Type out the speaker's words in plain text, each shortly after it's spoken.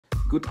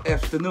Good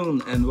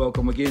afternoon and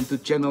welcome again to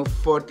channel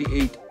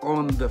 48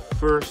 on the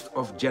 1st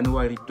of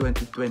January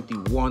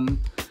 2021.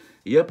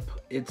 Yep,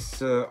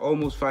 it's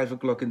almost 5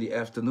 o'clock in the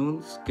afternoon.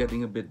 It's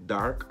getting a bit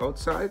dark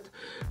outside.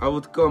 I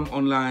would come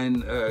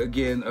online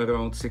again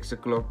around 6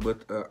 o'clock,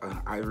 but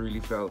I really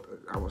felt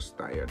I was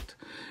tired.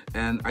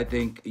 And I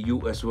think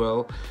you as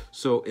well.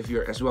 So if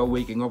you're as well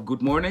waking up,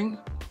 good morning,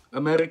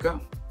 America.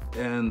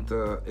 And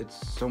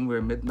it's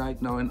somewhere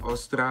midnight now in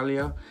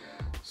Australia.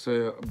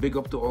 So big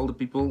up to all the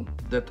people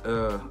that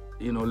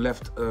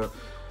left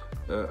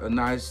a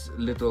nice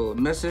little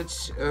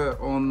message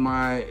on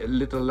my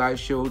little live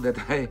show that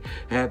I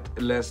had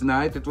last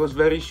night. It was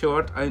very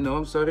short, I know,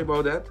 I'm sorry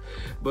about that,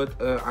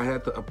 but I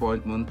had the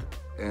appointment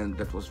and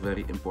that was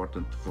very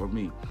important for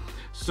me.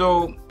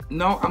 So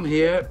now I'm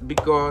here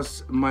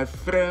because my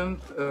friend,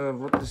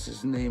 what is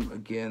his name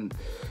again?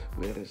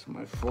 Where is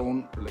my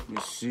phone? Let me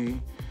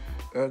see.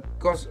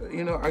 Because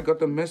I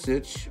got a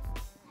message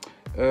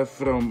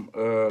from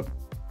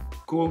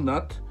Cool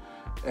Nhut,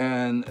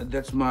 and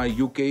that's my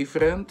UK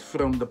friend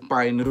from the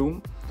Pine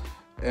Room,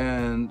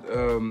 and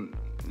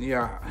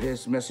yeah,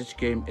 his message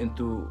came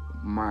into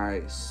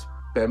my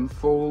spam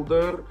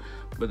folder,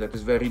 but that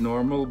is very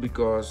normal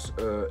because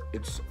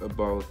it's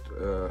about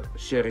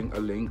sharing a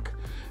link,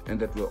 and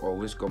that will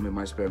always come in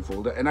my spam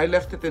folder, and I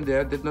left it in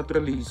there, did not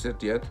release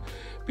it yet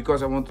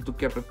because I wanted to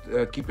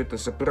keep it a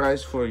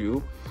surprise for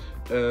you.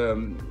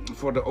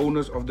 For the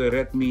owners of the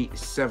Redmi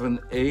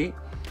 7A,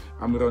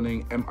 I'm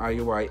running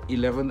MIUI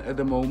 11 at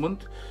the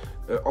moment,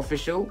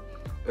 official.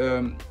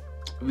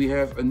 We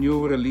have a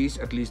new release,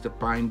 at least the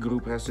Pine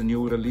Group has a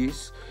new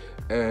release,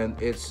 and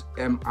it's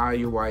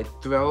MIUI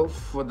 12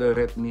 for the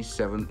Redmi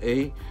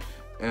 7A.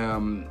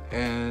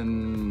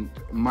 And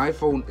my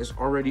phone is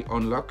already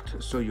unlocked,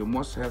 so you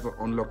must have an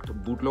unlocked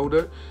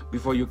bootloader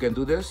before you can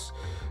do this.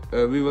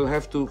 We will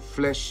have to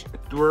flash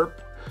TWRP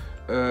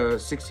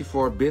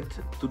 64-bit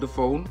to the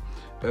phone.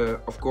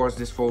 Of course,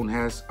 this phone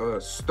has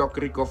a stock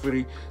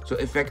recovery, so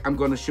in fact I'm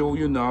gonna show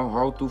you now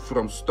how to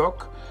from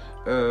stock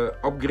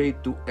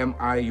upgrade to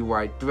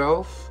MIUI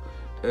 12.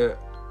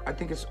 I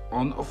think it's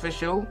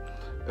unofficial,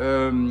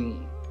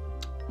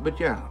 but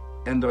yeah,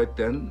 Android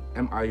 10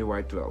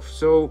 MIUI 12.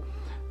 So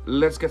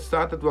let's get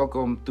started.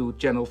 Welcome to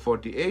channel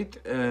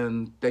 48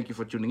 and thank you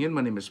for tuning in.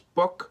 My name is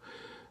Pok,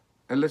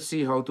 and let's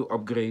see how to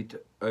upgrade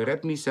a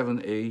Redmi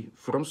 7A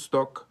from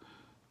stock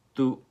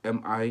to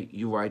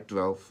MIUI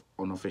 12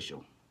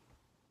 unofficial.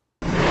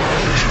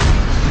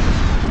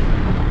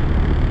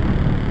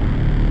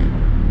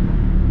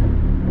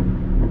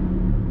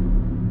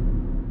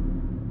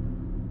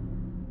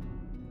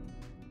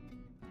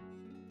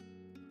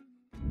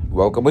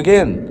 Welcome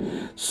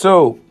again.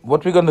 So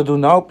what we're gonna do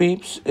now,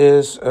 peeps,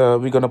 is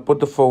we're gonna put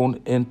the phone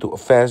into a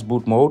fast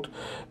boot mode.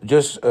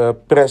 Just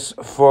press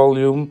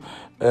volume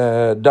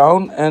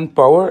down and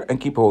power and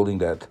keep holding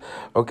that.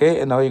 Okay,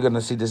 and now you're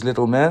gonna see this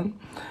little man,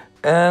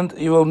 and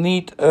you will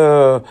need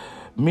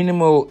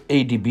minimal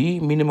ADB.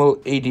 Minimal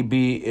ADB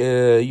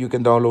you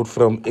can download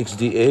from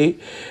XDA,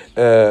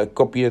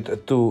 copy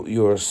it to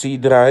your C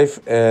drive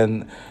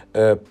and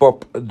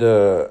pop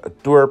the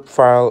TWRP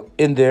file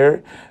in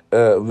there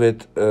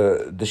with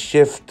the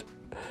shift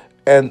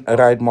and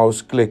right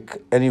mouse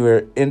click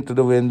anywhere into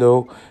the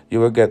window. You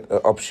will get an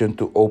option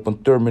to open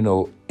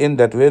terminal in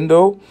that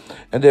window,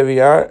 and there we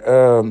are.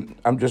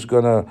 I'm just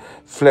gonna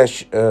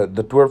flash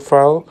the TWRP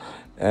file,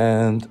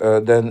 and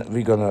then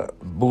we're gonna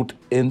boot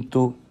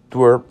into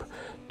TWRP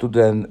to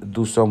then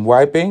do some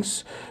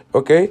wipings.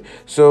 Okay,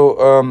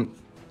 so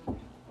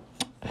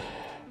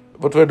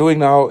what we're doing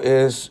now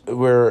is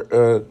we're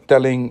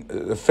telling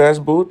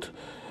fastboot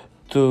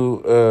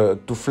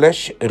to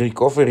flash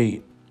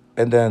recovery,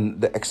 and then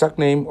the exact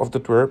name of the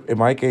TWRP. In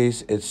my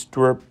case, it's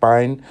TWRP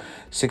Pine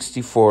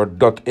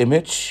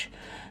 64.image,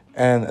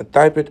 and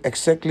type it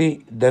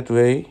exactly that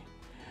way.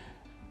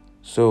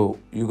 So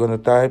you're gonna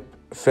type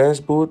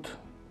fastboot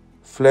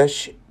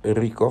flash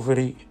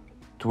recovery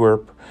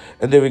TWRP,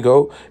 and there we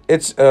go.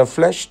 It's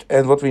flashed,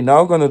 and what we're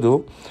now gonna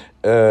do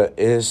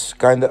is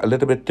kind of a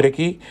little bit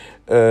tricky.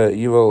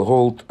 You will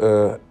hold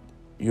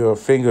your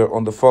finger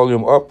on the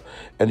volume up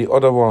and the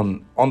other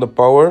one on the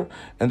power,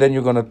 and then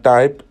you're gonna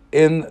type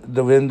in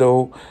the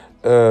window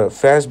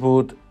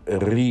fastboot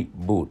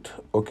reboot.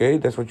 Okay,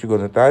 that's what you're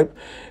gonna type,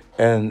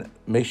 and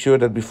make sure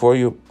that before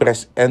you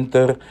press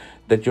enter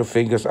that your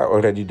fingers are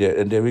already there,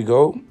 and there we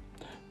go.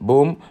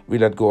 Boom, we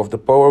let go of the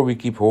power, we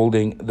keep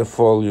holding the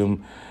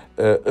volume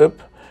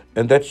up,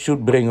 and that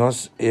should bring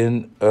us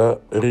in a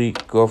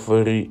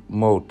recovery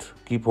mode.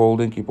 Keep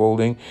holding, keep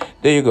holding.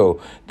 There you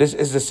go. This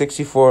is the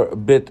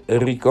 64-bit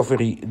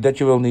recovery that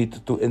you will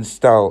need to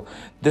install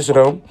this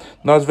ROM.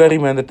 Now it's very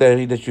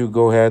mandatory that you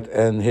go ahead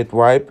and hit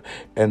wipe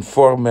and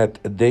format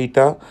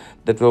data.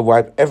 That will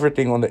wipe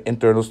everything on the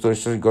internal storage,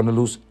 so you're gonna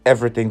lose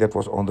everything that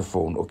was on the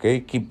phone. Okay,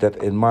 keep that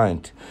in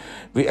mind.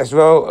 We as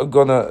well are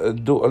gonna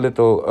do a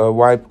little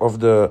wipe of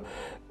the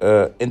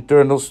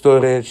internal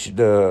storage,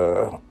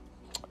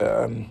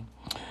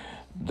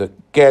 the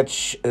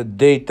cache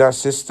data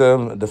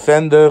system, the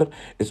vendor.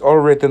 It's all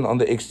written on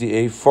the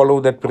XDA. Follow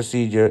that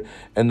procedure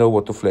and know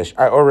what to flash.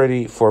 I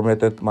already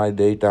formatted my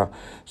data,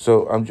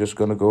 so I'm just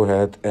gonna go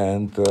ahead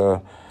and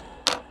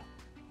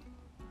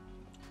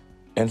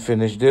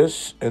finish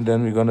this, and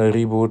then we're gonna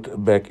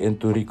reboot back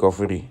into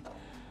recovery.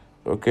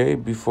 Okay,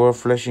 before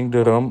flashing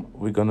the ROM,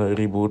 we're gonna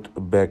reboot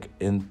back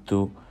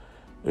into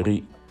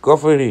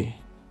recovery.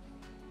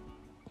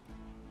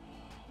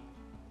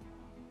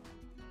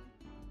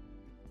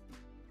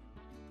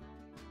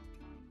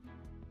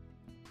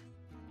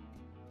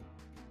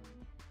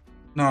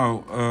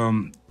 Now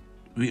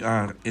we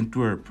are in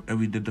TWRP, and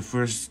we did the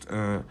first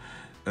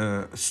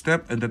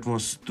step, and that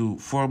was to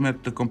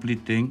format the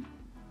complete thing.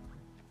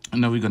 And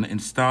now we're gonna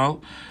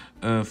install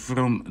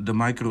from the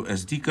micro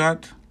SD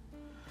card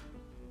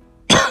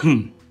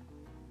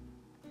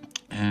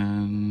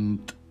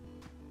and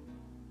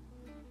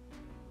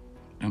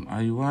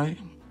MIUI,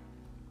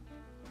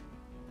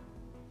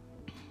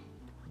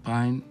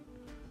 Pine,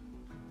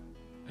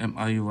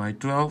 MIUI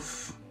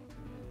 12.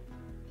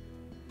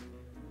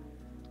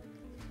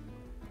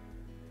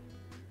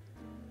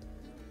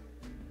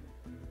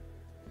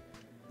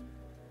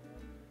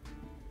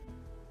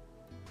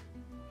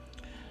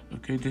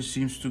 Okay, this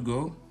seems to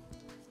go.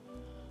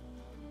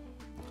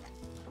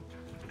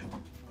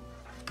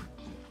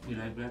 Be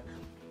right back.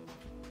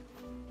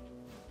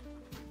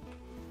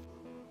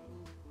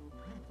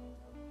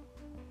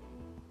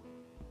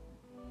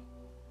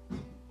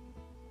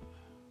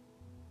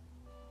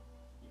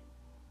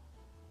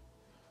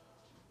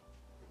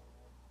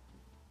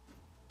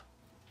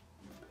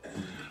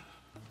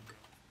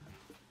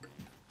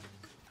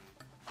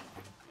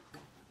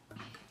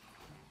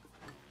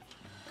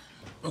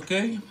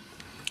 Okay,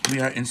 we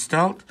are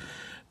installed.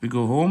 We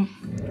go home.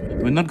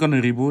 We're not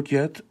gonna reboot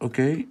yet.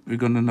 Okay, we're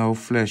gonna now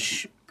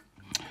flash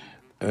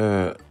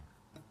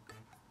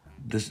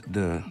this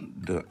the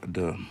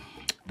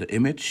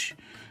image.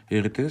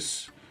 Here it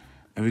is,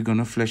 and we're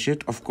gonna flash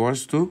it, of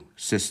course, to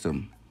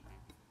system.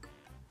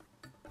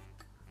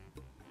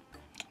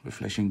 We're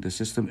flashing the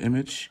system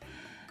image,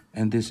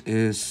 and this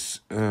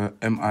is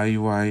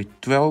MIUI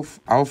 12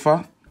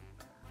 Alpha.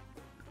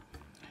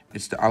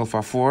 It's the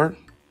Alpha 4.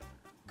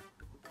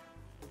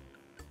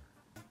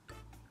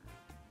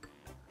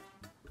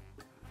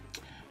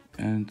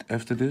 And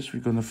after this,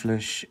 we're gonna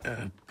flash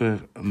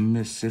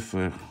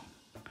permissiver.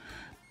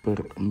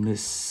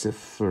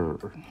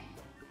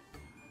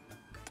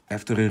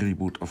 After a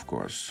reboot, of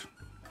course.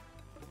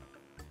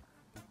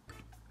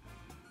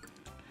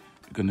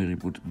 We're gonna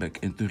reboot back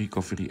into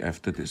recovery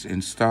after this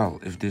install.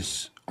 If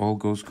this all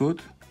goes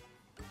good,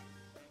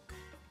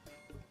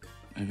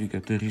 and we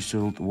get the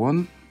result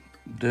 1,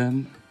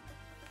 then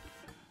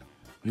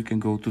we can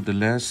go to the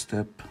last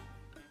step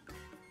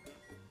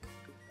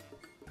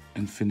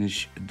and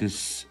finish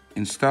this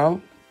install,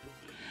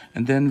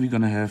 and then we're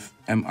gonna have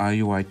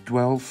MIUI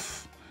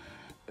 12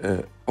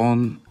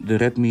 on the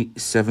Redmi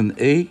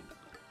 7A.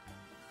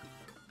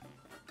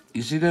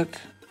 You see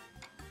that?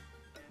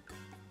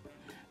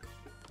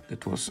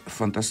 That was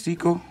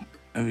fantastico,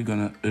 and we're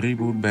gonna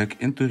reboot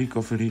back into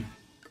recovery.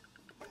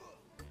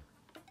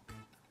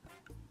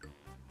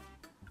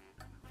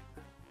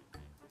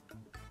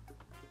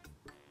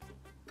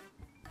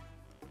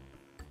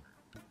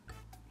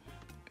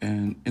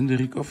 And in the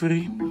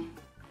recovery,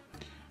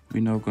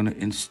 we're now gonna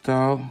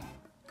install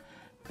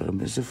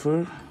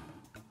permissiver,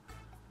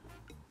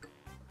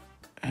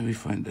 and we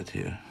find that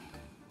here.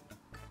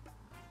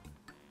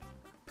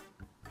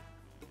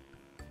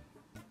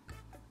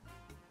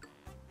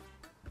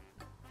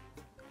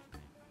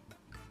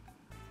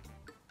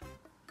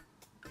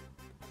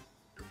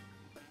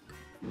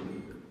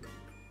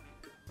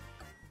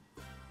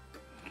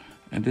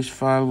 And this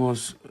file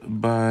was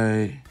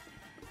by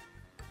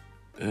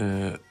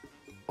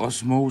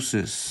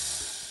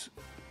osmosis,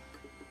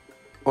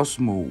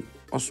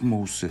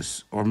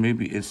 or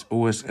maybe it's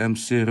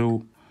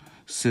OSM0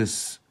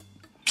 sys.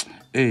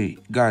 Hey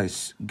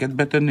guys, get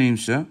better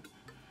names, huh?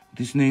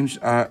 These names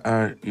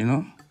are, you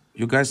know,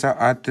 you guys are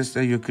artists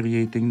and you're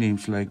creating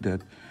names like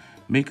that.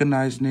 Make a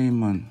nice name,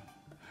 man.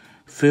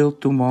 Fail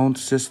to mount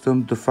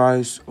system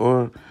device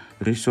or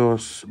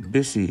resource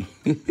busy.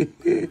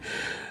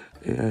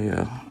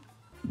 Yeah.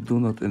 Do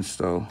not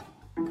install.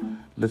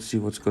 Let's see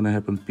what's gonna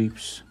happen,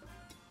 peeps.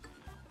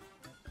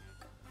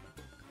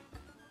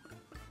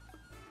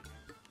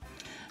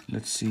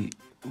 Let's see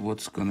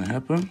what's gonna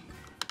happen.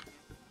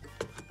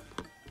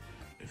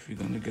 If we're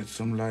gonna get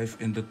some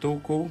life in the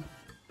toko.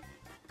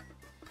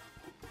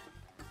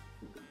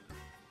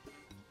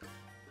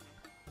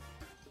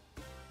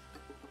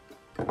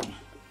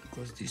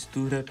 Because these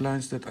 2 red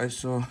lines that I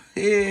saw.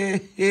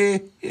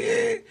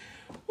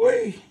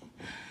 Oi.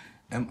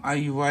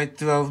 MIUI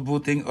 12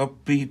 booting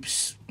up,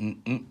 peeps.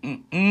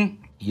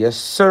 Yes,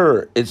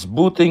 sir, it's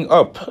booting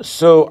up.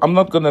 So I'm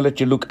not gonna let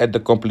you look at the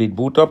complete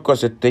boot up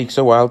because it takes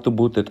a while to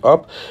boot it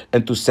up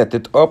and to set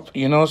it up,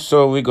 you know.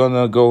 So we're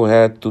gonna go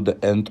ahead to the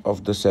end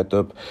of the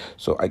setup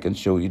so I can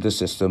show you the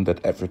system that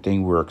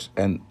everything works,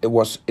 and it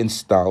was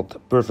installed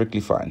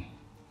perfectly fine.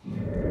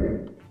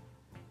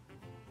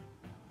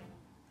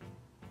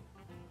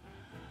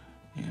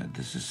 Yeah,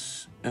 this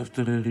is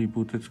after a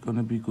reboot, it's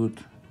gonna be good.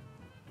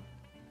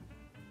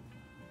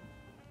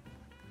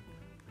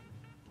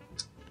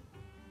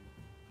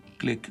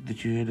 Click,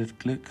 did you hear that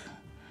click?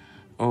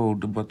 Oh,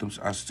 the buttons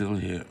are still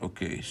here.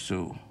 Okay,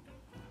 so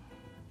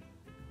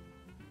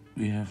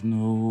we have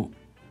no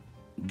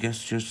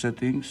gesture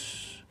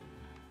settings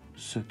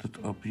set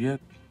it up yet.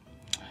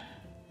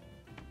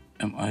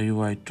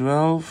 MIUI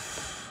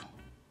 12.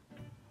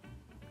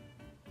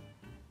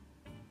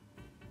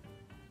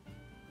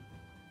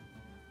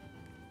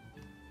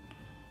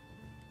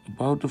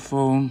 About the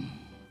phone,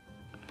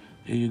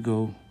 here you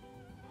go.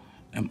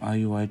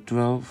 MIUI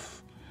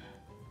 12.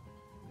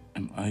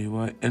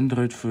 MIUI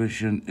Android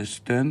version is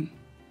 10.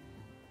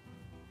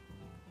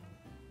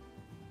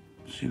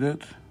 See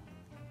that?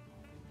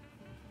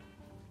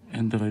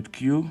 Android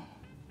Q.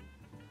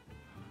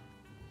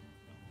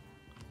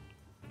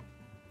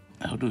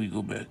 How do we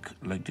go back?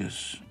 Like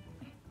this.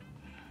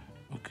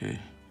 Okay.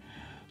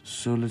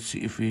 So let's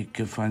see if we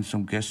can find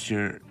some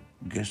gesture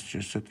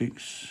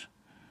settings.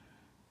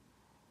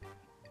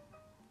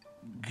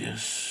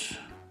 Gesture.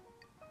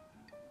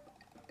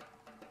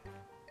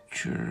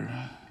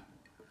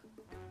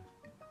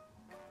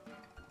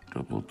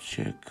 Double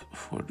check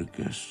for the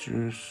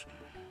gestures.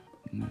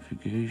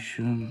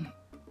 Navigation.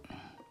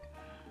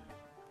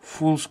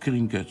 Full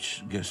screen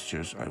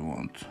gestures I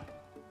want.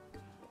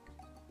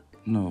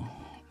 No,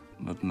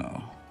 not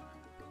now.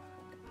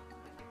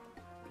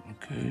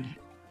 Okay.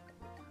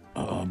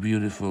 Oh,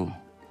 beautiful.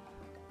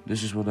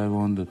 This is what I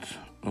wanted.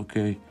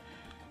 Okay.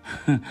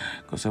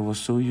 Because I was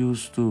so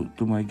used to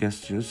my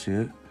gestures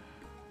here.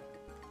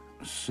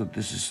 So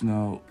this is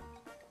now,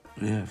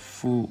 we have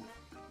full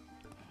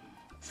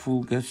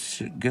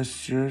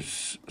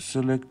gestures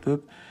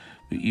selected.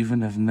 We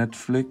even have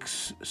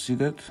Netflix. See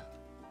that?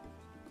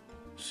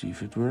 See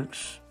if it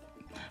works.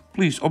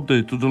 Please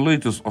update to the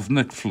latest of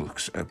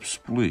Netflix apps,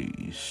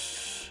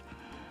 please.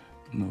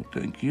 No,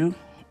 thank you.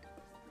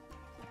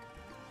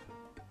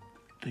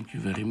 Thank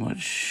you very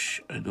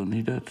much. I don't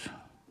need that.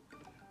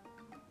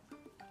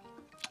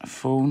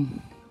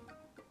 Phone.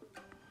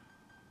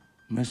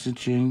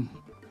 Messaging.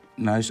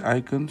 Nice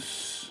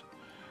icons.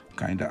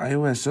 Kinda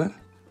iOS, huh?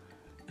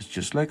 It's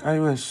just like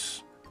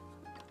iOS.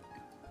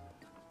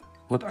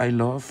 What I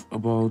love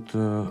about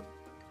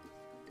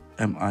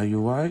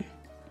MIUI,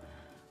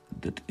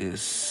 that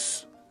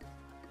is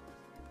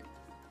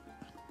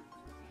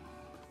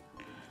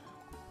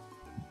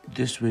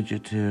this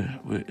widget here.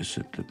 Where is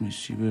it? Let me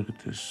see where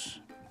it is.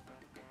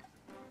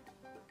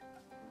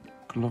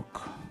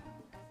 Clock.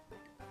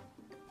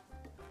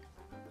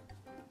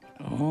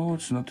 Oh,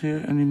 it's not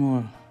here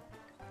anymore.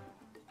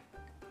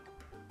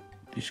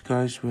 These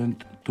guys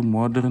went to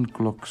modern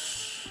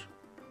clocks.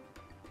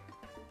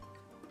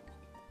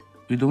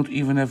 We don't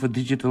even have a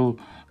digital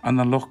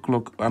analog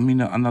clock,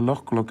 an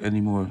analog clock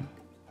anymore.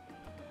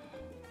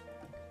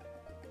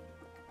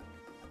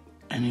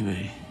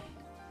 Anyway,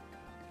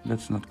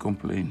 let's not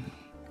complain.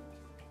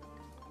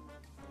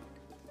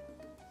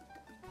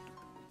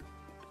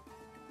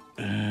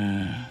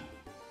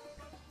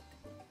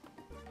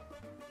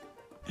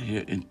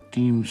 Here in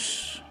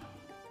Teams,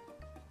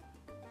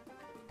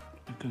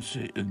 I can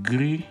say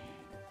agree.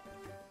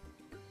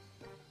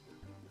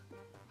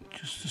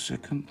 Just a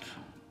second.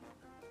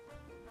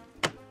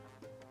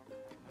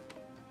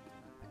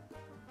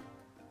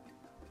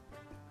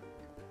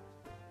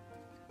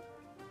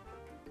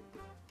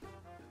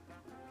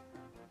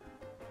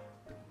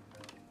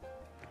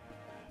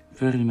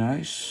 Very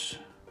nice.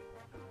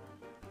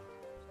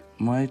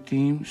 My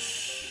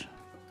Teams.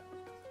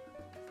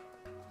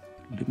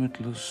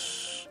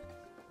 Limitless.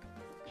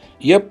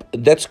 Yep,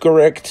 that's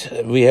correct.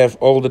 We have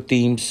all the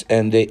themes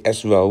and they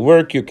as well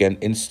work. You can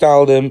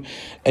install them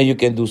and you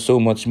can do so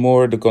much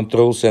more. The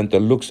control center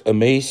looks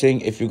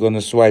amazing if you're going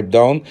to swipe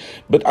down,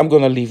 but I'm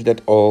going to leave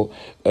that all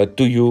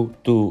to you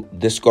to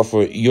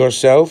discover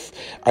yourself.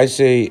 I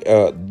say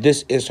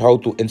this is how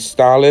to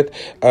install it.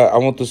 I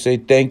want to say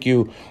thank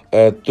you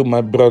to my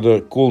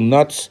brother Cool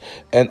Nhut,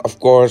 and of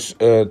course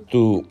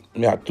to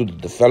the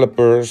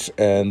developers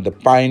and the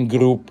Pine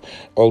group,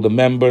 all the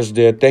members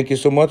there. Thank you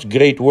so much.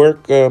 Great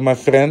work, my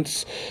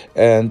friends.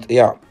 And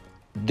yeah,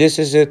 this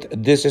is it.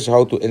 This is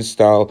how to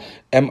install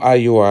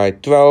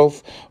MIUI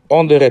 12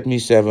 on the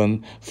Redmi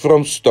 7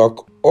 from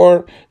stock,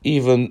 or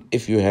even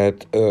if you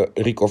had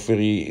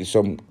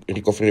some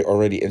recovery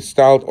already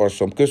installed or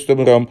some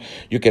custom ROM,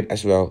 you can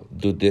as well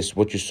do this,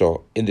 what you saw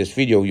in this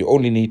video. You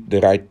only need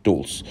the right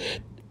tools.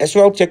 As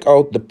well, check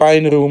out the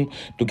Pine Room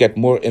to get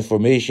more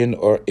information,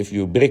 or if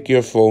you break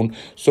your phone,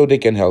 so they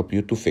can help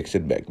you to fix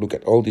it back. Look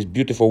at all these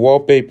beautiful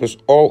wallpapers,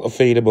 all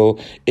available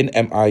in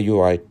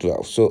MIUI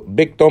 12. So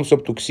big thumbs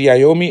up to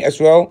Xiaomi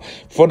as well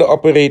for the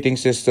operating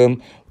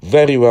system.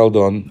 Very well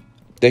done.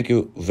 Thank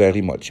you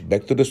very much.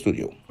 Back to the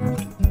studio.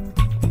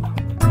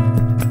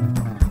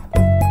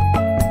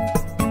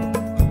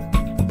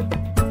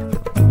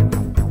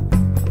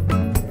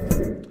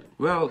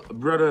 Well,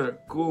 brother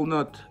Cool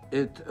Nhut,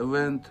 it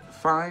went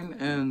fine,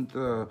 and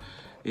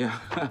Yeah,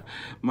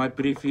 my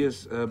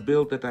previous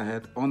build that I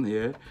had on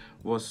here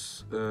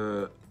was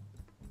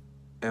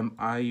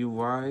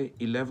MIUI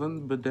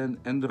 11, but then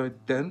Android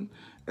 10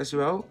 as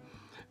well.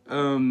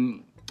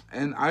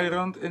 And I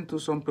ran into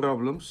some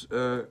problems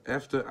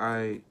after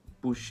I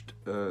pushed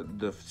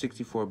the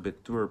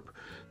 64-bit TWRP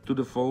to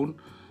the phone.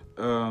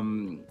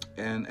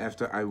 And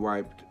after I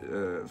wiped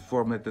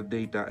formatted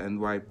data and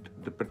wiped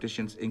the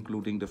partitions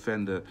including the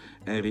vendor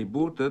and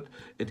rebooted,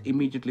 it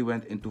immediately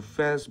went into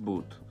fast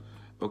boot.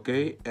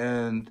 Okay,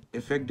 and in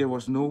fact there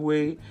was no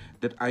way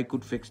that I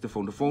could fix the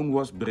phone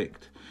was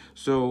bricked.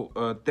 So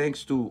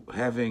thanks to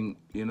having,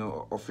 you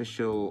know,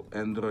 official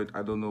Android,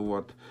 I don't know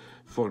what,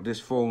 for this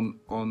phone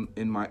on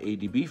in my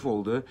ADB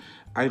folder,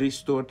 I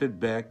restored it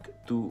back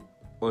to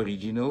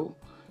original,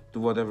 to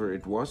whatever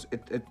it was.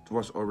 It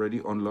was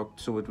already unlocked,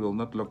 so it will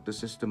not lock the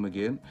system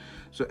again.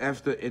 So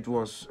after it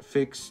was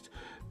fixed,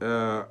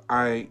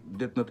 I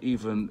did not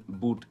even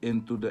boot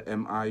into the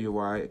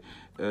MIUI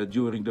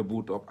during the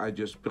boot up. I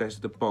just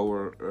pressed the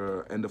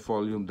power and the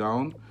volume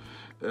down,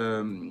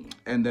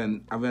 and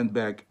then I went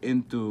back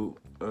into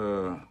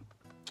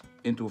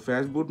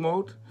fast boot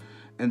mode,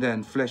 and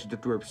then flashed the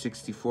TWRP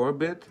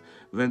 64-bit,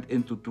 went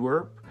into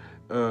TWRP,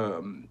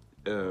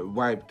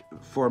 wiped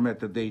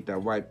formatted data,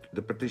 wiped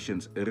the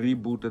partitions,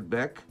 rebooted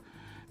back,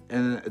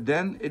 and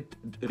then it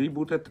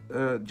rebooted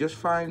just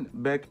fine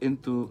back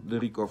into the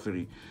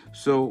recovery.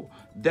 So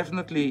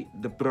definitely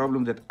the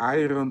problem that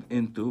I ran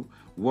into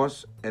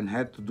was and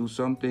had to do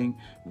something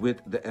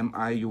with the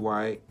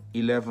MIUI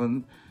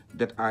 11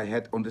 that I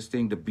had on this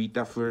thing, the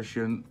beta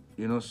version,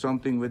 you know,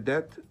 something with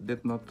that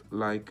did not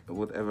like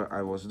whatever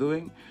I was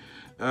doing.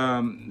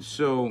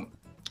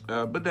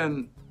 But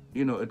then,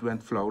 you know, it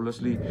went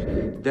flawlessly.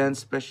 Dance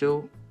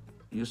special,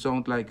 you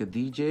sound like a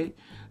DJ.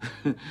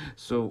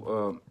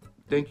 So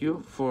thank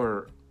you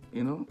for,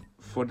 you know,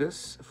 for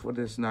this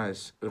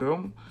nice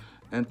room,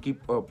 and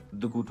keep up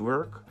the good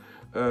work.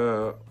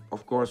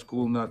 Of course,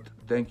 Cool Nhut,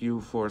 thank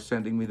you for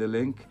sending me the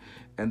link,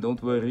 and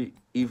don't worry,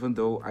 even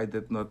though I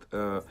did not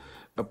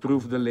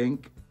approve the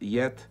link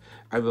yet,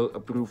 I will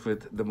approve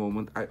it the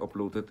moment I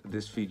uploaded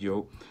this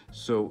video,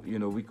 so you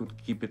know we could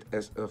keep it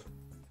as a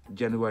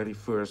January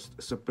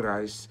 1st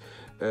surprise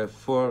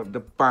for the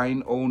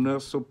Pine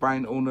owners. So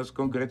Pine owners,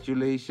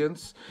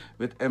 congratulations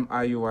with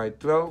MIUI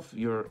 12,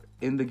 you're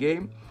in the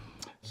game.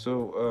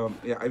 So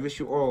yeah, I wish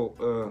you all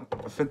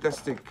a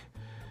fantastic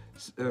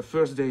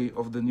first day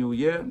of the new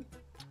year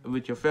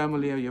with your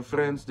family and your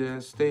friends there.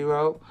 Stay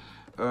well.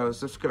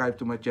 Subscribe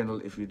to my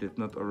channel if you did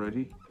not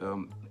already.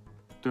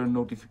 Turn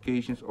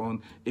notifications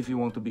on if you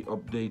want to be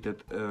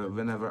updated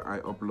whenever I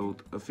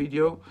upload a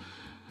video.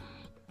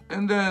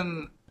 And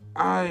then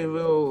I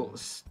will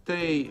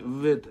stay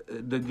with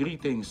the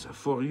greetings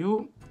for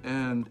you,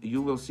 and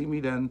you will see me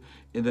then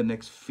in the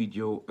next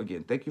video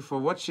again. Thank you for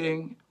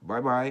watching.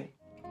 Bye bye.